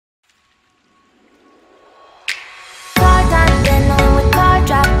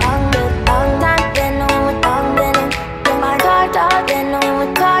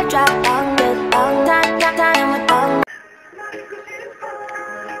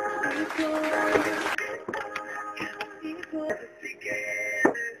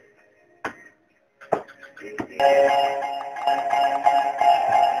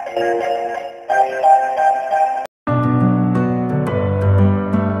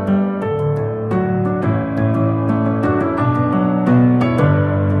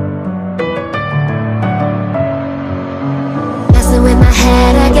Messing with my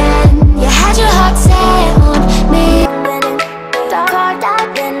head again. You had your heart set on me. Caught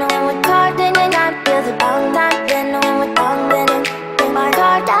up in with caught in and I feel the bong time. Been with bong been my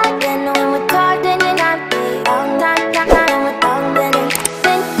caught up in with caught in and I feel bong time with bong been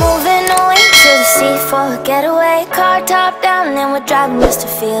moving away to the sea for a getaway. Car top down and we're driving just to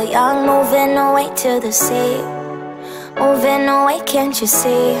feel young. Moving away to the sea. Moving away, can't you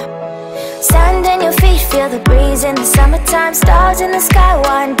see? Sand in your feet, feel the breeze in the summertime. Stars in the sky,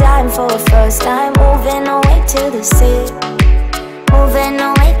 one dime for a first time. Moving away to the sea. Moving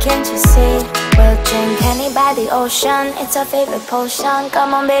away, can't you see? We'll drink honey by the ocean, it's our favorite potion.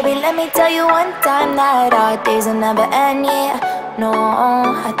 Come on baby, let me tell you one time that our days will never end, yeah. No,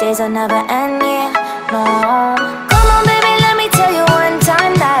 our days will never end, yeah. No. Come on baby, let me tell you one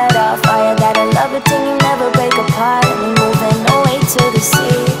time that our fire got a love it till you never break apart. And we're moving away to the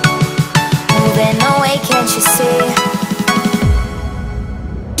sea. Moving away, can't you see?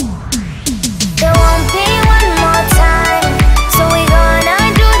 There won't be one more time, so we gonna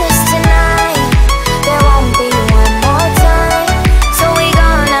do this tonight. There won't be one more time, so we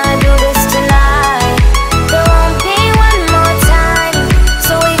gonna do this tonight. There won't be one more time,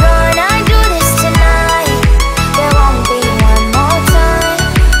 so we gonna do this tonight. There won't be one more time,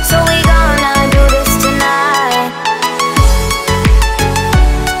 so we gonna do this tonight.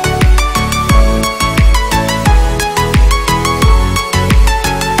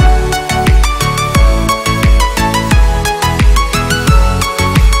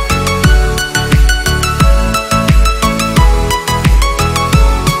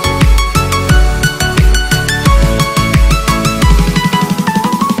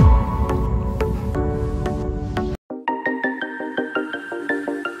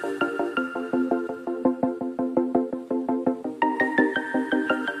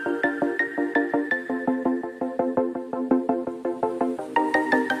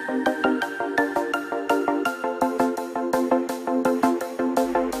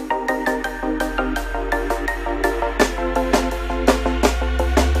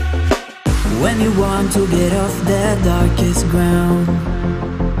 When you want to get off the darkest ground,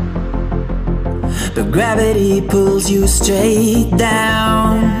 but gravity pulls you straight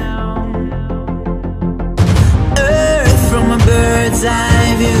down. Earth from a bird's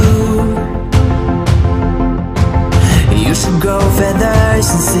eye view. You should grow feathers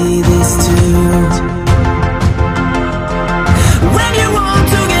and see this too. When you want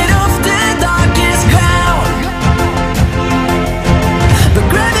to get off the darkest ground, but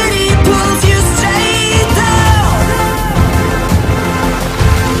gravity pulls you straight down.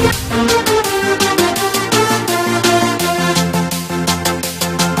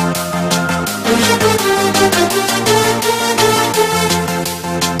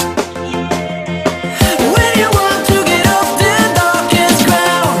 When you want to get off the darkest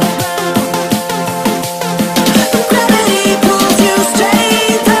ground, but gravity pulls you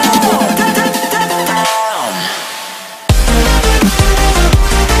straight down.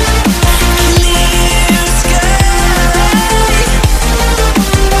 Clear skies.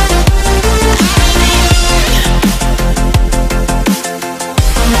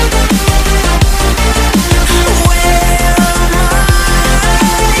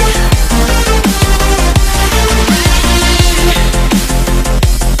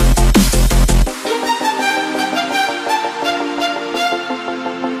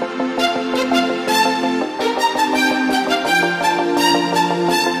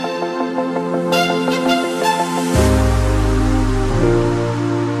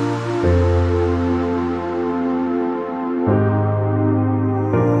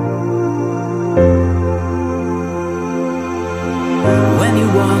 When you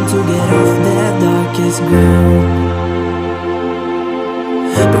want to get off the darkest ground,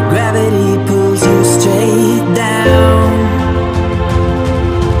 but gravity pulls you straight down.